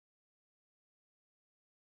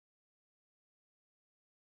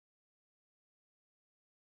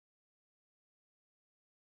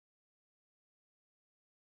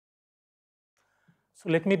So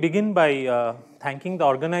let me begin by thanking the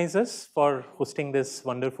organizers for hosting this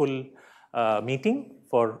wonderful meeting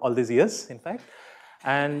for all these years, in fact.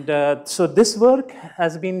 And so this work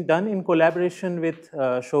has been done in collaboration with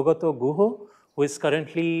Shogato Guho, who is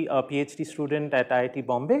currently a PhD student at IIT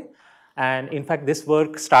Bombay. And in fact, this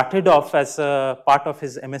work started off as a part of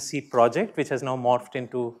his MSc project, which has now morphed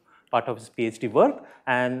into part of his PhD work.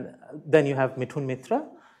 And then you have Mithun Mitra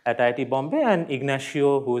at IIT Bombay and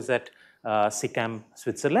Ignacio, who is at SICAM,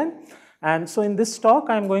 Switzerland. And so in this talk,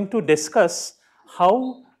 I'm going to discuss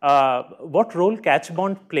how, what role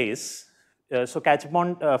Catchbond plays. So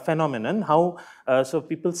Catchbond phenomenon, how, so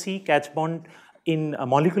people see Catchbond in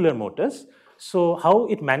molecular motors. So how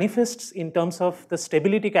it manifests in terms of the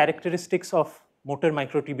stability characteristics of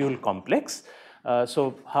motor-microtubule complex.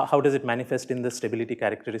 So how does it manifest in the stability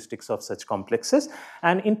characteristics of such complexes?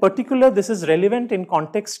 And in particular, this is relevant in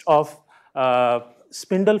context of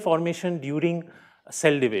spindle formation during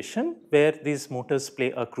cell division, where these motors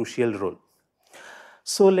play a crucial role.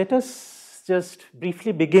 So let us just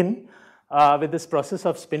briefly begin with this process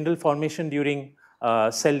of spindle formation during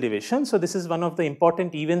cell division. So this is one of the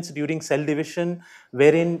important events during cell division,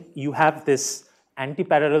 wherein you have this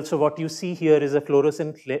antiparallel. So what you see here is a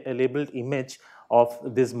fluorescent labeled image of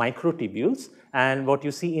these microtubules, and what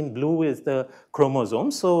you see in blue is the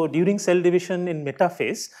chromosome. So during cell division in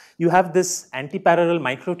metaphase, you have this antiparallel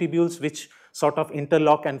microtubules which sort of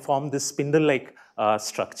interlock and form this spindle-like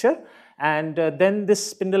structure. And then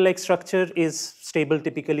this spindle-like structure is stable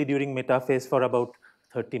typically during metaphase for about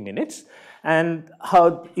 30 minutes. And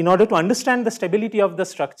how, in order to understand the stability of the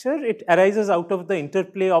structure, it arises out of the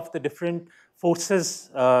interplay of the different forces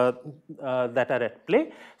that are at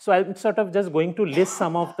play. So I'm sort of just going to list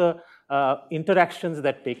some of the interactions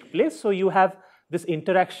that take place. So you have these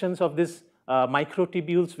interactions of these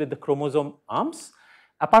microtubules with the chromosome arms.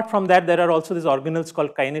 Apart from that, there are also these organelles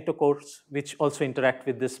called kinetochores, which also interact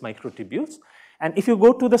with these microtubules. And if you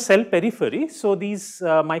go to the cell periphery, so these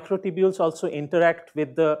microtubules also interact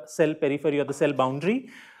with the cell periphery or the cell boundary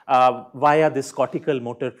via this cortical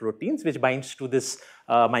motor proteins, which binds to this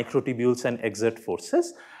microtubules and exert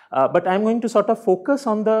forces. But I'm going to sort of focus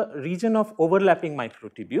on the region of overlapping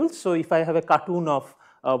microtubules. So if I have a cartoon of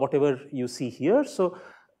whatever you see here, so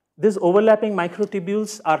these overlapping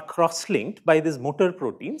microtubules are cross-linked by these motor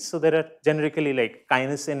proteins. So there are generically like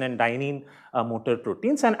kinesin and dynein motor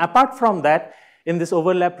proteins. And apart from that, in this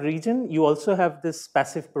overlap region, you also have this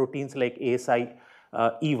passive proteins like ASI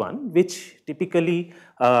E1, which typically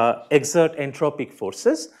exert entropic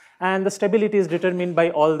forces. And the stability is determined by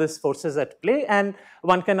all these forces at play. And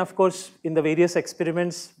one can, of course, in the various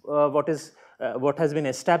experiments, what has been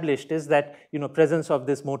established is that presence of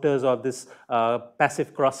these motors or this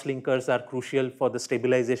passive cross-linkers are crucial for the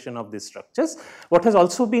stabilization of these structures. What has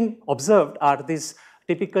also been observed are these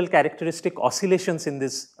typical characteristic oscillations in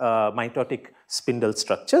these mitotic spindle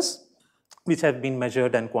structures, which have been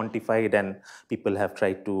measured and quantified, and people have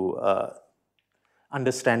tried to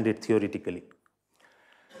understand it theoretically.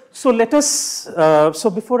 So let us, so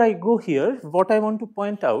before I go here, what I want to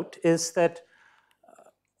point out is that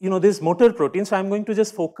these motor proteins, so I'm going to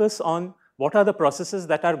just focus on what are the processes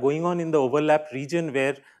that are going on in the overlap region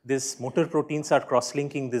where these motor proteins are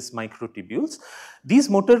cross-linking these microtubules. These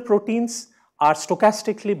motor proteins are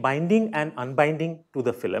stochastically binding and unbinding to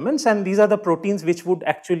the filaments, and these are the proteins which would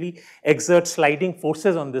actually exert sliding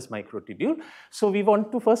forces on this microtubule. So we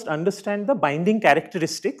want to first understand the binding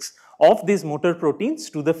characteristics of these motor proteins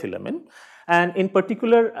to the filament. And in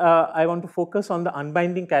particular, I want to focus on the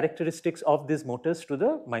unbinding characteristics of these motors to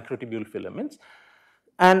the microtubule filaments.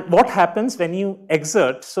 And what happens when you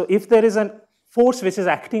exert, so if there is a force which is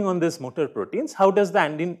acting on these motor proteins, how does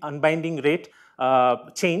the unbinding rate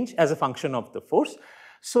change as a function of the force?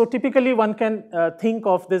 So typically one can think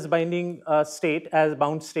of this binding state as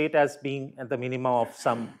bound state as being at the minimum of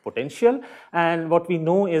some potential. And what we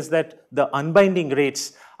know is that the unbinding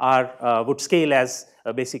rates are would scale as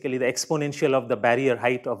basically the exponential of the barrier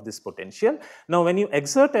height of this potential. Now when you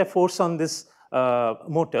exert a force on this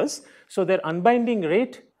motors, so their unbinding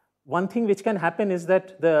rate, one thing which can happen is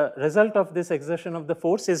that the result of this exertion of the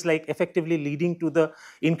force is like effectively leading to the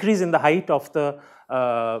increase in the height of the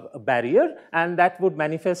barrier, and that would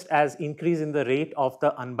manifest as increase in the rate of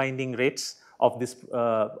the unbinding rates of these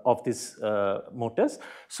motors.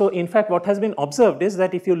 So in fact, what has been observed is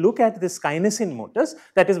that if you look at this kinesin motors,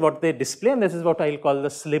 that is what they display, and this is what I'll call the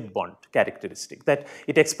slip bond characteristic, that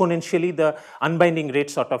it exponentially, the unbinding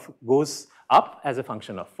rate sort of goes up as a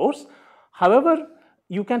function of force. However,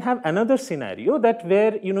 you can have another scenario that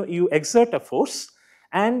where you exert a force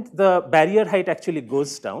and the barrier height actually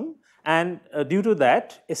goes down, And due to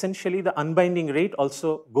that, essentially the unbinding rate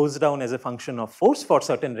also goes down as a function of force for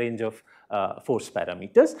certain range of force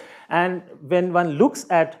parameters. And when one looks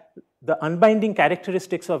at the unbinding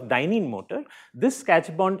characteristics of dynein motor, this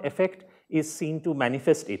catch-bond effect is seen to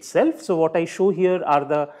manifest itself. So what I show here are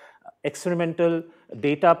the experimental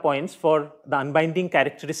data points for the unbinding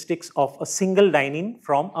characteristics of a single dynein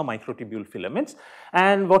from a microtubule filaments.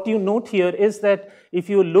 And what you note here is that if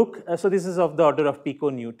you look, so this is of the order of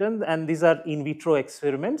piconewtons, and these are in vitro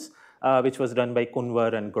experiments which was done by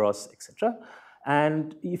Kunwar and Gross, etc.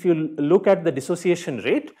 And if you look at the dissociation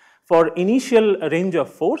rate, for initial range of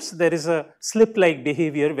force, there is a slip-like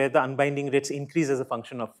behavior where the unbinding rates increase as a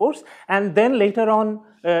function of force, and then later on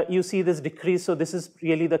you see this decrease. So this is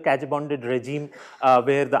really the catch-bonded regime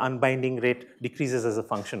where the unbinding rate decreases as a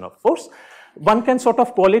function of force. One can sort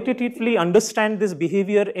of qualitatively understand this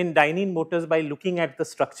behavior in dynein motors by looking at the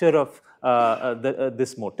structure of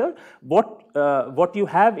this motor. What you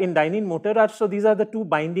have in dynein motor are, so these are the two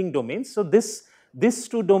binding domains. So these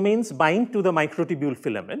two domains bind to the microtubule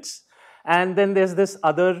filaments, and then there's this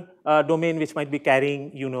other domain which might be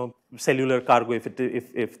carrying, cellular cargo if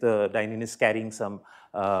the dynein is carrying some,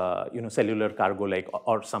 cellular cargo like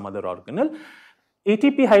or some other organelle.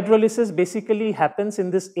 ATP hydrolysis basically happens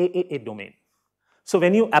in this AAA domain. So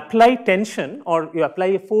when you apply tension or you apply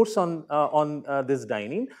a force on this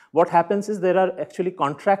dynein, what happens is there are actually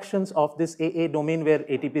contractions of this AA domain where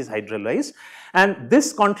ATP is hydrolyzed, and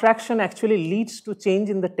this contraction actually leads to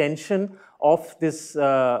change in the tension of this,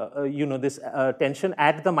 tension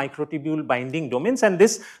at the microtubule binding domains, and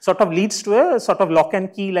this sort of leads to a sort of lock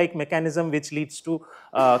and key like mechanism which leads to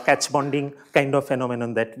catch bonding kind of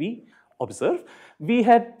phenomenon that we observe. We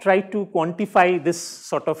had tried to quantify this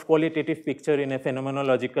sort of qualitative picture in a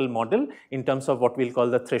phenomenological model in terms of what we'll call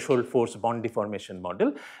the threshold force bond deformation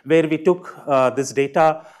model, where we took this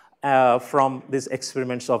data from these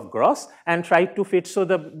experiments of Gross and tried to fit. So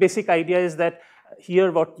the basic idea is that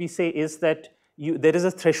here what we say is that there is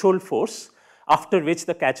a threshold force after which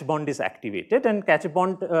the catch bond is activated, and catch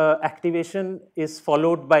bond activation is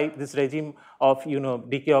followed by this regime of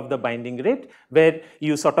decay of the binding rate, where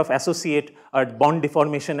you sort of associate a bond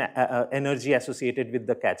deformation energy associated with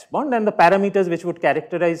the catch bond, and the parameters which would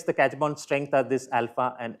characterize the catch bond strength are this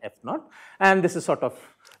alpha and F0, and this is sort of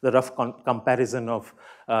the rough comparison of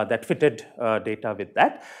that fitted data with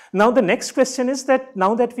that. Now the next question is that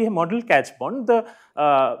now that we have modeled catch bond, the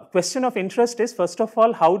question of interest is, first of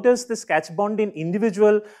all, how does this catch bond in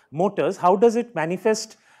individual motors, how does it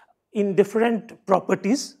manifest in different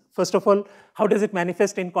properties? First of all, how does it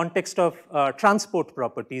manifest in context of transport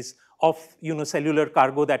properties of cellular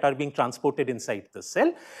cargo that are being transported inside the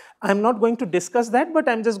cell? I'm not going to discuss that, but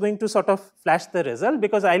I'm just going to sort of flash the result,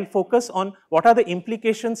 because I'll focus on what are the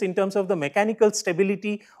implications in terms of the mechanical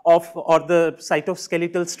stability of or the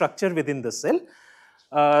cytoskeletal structure within the cell.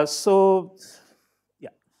 So, yeah,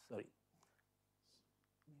 sorry.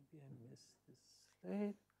 Maybe I missed this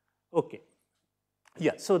slide. Okay.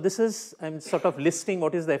 Yeah, so this is, I'm sort of listing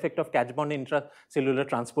what is the effect of catch bond intracellular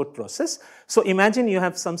transport process. So imagine you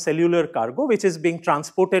have some cellular cargo which is being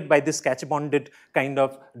transported by this catch bonded kind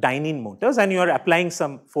of dynein motors, and you are applying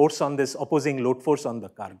some force on this opposing load force on the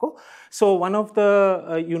cargo. So one of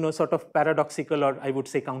the, sort of paradoxical, or I would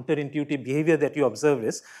say counterintuitive behavior that you observe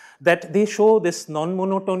is that they show this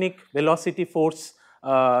non-monotonic velocity force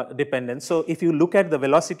dependence. So if you look at the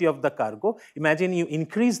velocity of the cargo, imagine you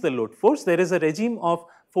increase the load force, there is a regime of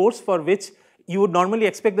force for which you would normally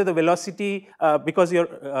expect that the velocity, because you're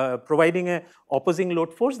providing a opposing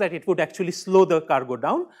load force, that it would actually slow the cargo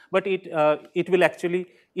down, but it will actually,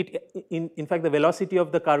 in fact, the velocity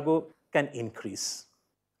of the cargo can increase.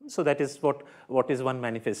 So that is what is one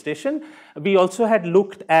manifestation. We also had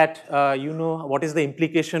looked at, what is the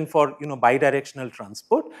implication for, bidirectional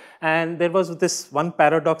transport. And there was this one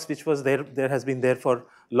paradox which was there has been there for a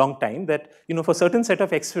long time, that, for certain set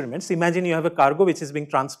of experiments, imagine you have a cargo which is being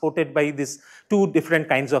transported by these two different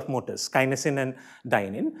kinds of motors, kinesin and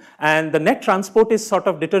dynein. And the net transport is sort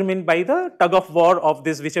of determined by the tug of war of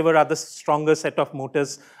this, whichever are the stronger set of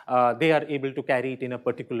motors, they are able to carry it in a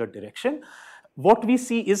particular direction. What we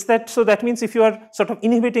see is that, so that means if you are sort of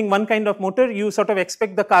inhibiting one kind of motor, you sort of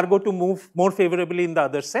expect the cargo to move more favorably in the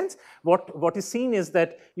other sense. What is seen is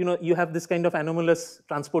that, you have this kind of anomalous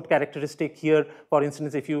transport characteristic here. For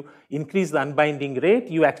instance, if you increase the unbinding rate,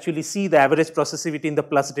 you actually see the average processivity in the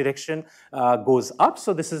plus direction goes up.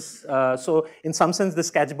 So this is, so in some sense, this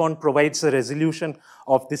catch bond provides a resolution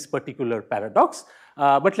of this particular paradox.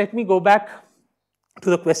 But let me go back to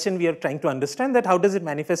the question we are trying to understand, that how does it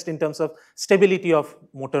manifest in terms of stability of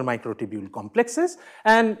motor microtubule complexes,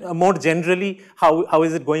 and more generally, how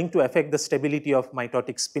is it going to affect the stability of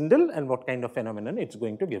mitotic spindle, and what kind of phenomenon it's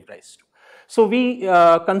going to give rise to. So we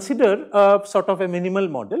consider a sort of a minimal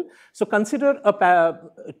model. So consider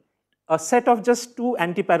a set of just 2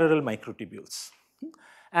 antiparallel microtubules.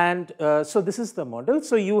 And so this is the model.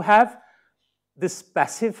 So you have this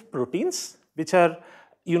passive proteins, which are,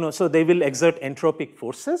 so they will exert entropic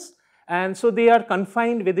forces, and so they are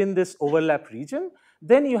confined within this overlap region.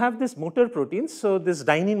 Then you have this motor proteins, so this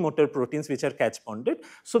dynein motor proteins which are catch-bonded.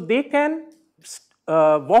 So they can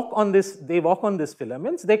walk on this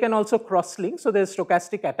filaments. They can also cross-link, so there is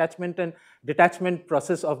stochastic attachment and detachment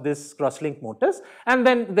process of this cross-link motors, and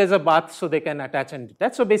then there is a bath, so they can attach and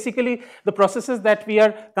detach. So basically the processes that we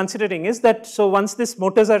are considering is that, so once these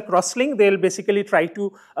motors are cross-linked, they will basically try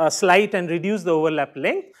to slight and reduce the overlap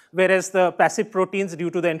length, whereas the passive proteins, due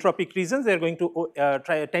to the entropic reasons, they are going to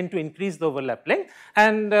tend to increase the overlap length,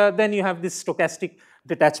 and then you have this stochastic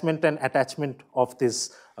detachment and attachment of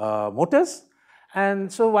these motors.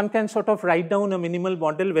 And so one can sort of write down a minimal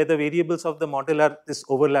model where the variables of the model are this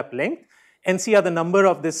overlap length. NC are the number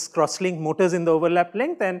of this cross-link motors in the overlap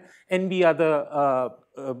length, and NB are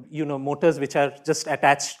the motors which are just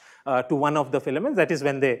attached to one of the filaments, that is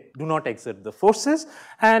when they do not exert the forces.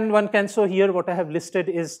 And one can, so here what I have listed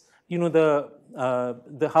is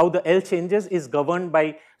how the L changes is governed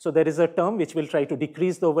by, so there is a term which will try to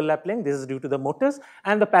decrease the overlap length, this is due to the motors,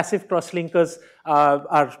 and the passive cross-linkers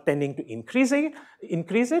are tending to increase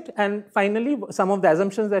it. And finally, some of the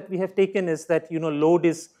assumptions that we have taken is that load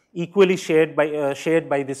is equally shared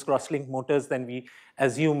by these cross-link motors, then we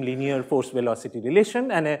assume linear force-velocity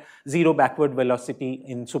relation and a zero backward velocity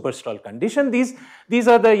in superstall condition. These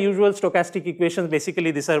are the usual stochastic equations.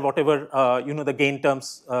 Basically, these are whatever the gain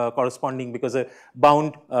terms corresponding, because a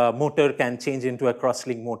bound motor can change into a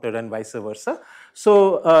cross-link motor and vice versa.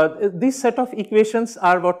 So this set of equations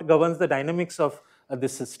are what governs the dynamics of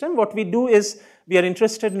this system. What we do is we are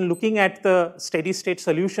interested in looking at the steady state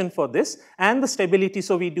solution for this and the stability.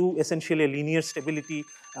 So we do essentially a linear stability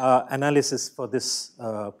analysis for this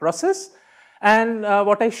process. And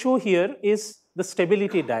what I show here is the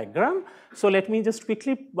stability diagram. So let me just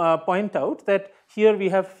quickly point out that here we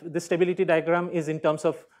have the stability diagram is in terms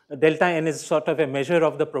of delta n is sort of a measure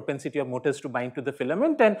of the propensity of motors to bind to the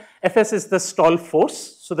filament, and Fs is the stall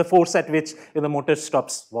force, so the force at which the motor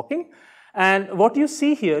stops walking. And what you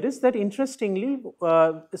see here is that, interestingly,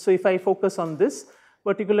 so if I focus on this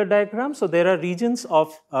particular diagram, so there are regions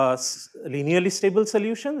of linearly stable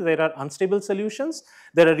solutions, there are unstable solutions,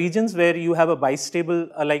 there are regions where you have a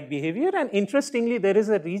bistable-like behavior, and interestingly, there is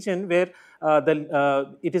a region where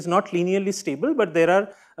it is not linearly stable, but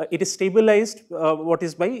it is stabilized what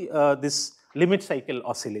is by this limit cycle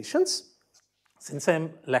oscillations. Since I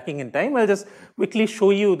am lacking in time, I will just quickly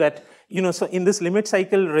show you that, so in this limit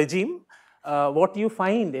cycle regime, what you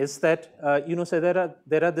find is that, so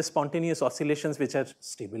there are the spontaneous oscillations which are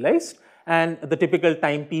stabilized, and the typical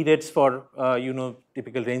time periods for,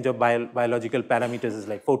 typical range of biological parameters is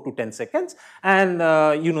like 4 to 10 seconds, and,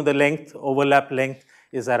 the length, overlap length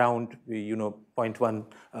is around, 0.1,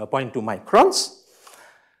 0.2 microns.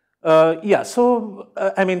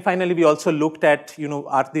 I mean, finally, we also looked at,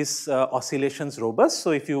 are these oscillations robust?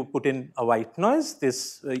 So if you put in a white noise,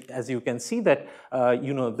 this, as you can see that,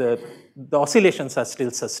 the oscillations are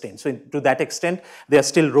still sustained. So to that extent, they are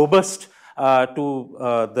still robust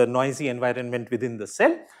to the noisy environment within the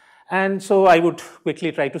cell. And so I would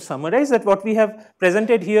quickly try to summarize that what we have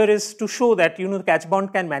presented here is to show that, the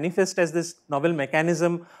catch-bond can manifest as this novel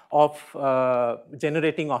mechanism of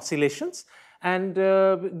generating oscillations. And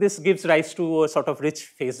this gives rise to a sort of rich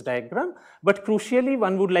phase diagram. But crucially,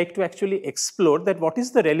 one would like to actually explore that what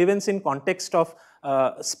is the relevance in context of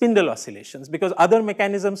spindle oscillations, because other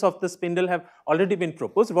mechanisms of the spindle have already been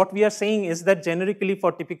proposed. What we are saying is that generically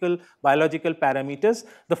for typical biological parameters,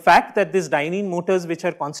 the fact that these dynein motors which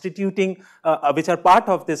are constituting, which are part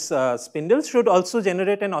of this spindle should also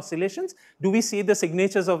generate an oscillations. Do we see the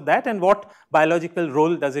signatures of that, and what biological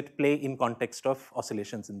role does it play in context of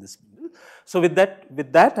oscillations in this spindle? So with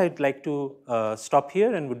that, I'd like to stop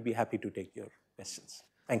here and would be happy to take your questions.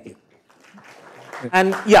 Thank you.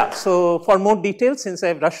 And yeah, so for more details, since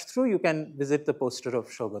I've rushed through, you can visit the poster of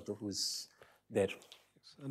Shogato, who's there.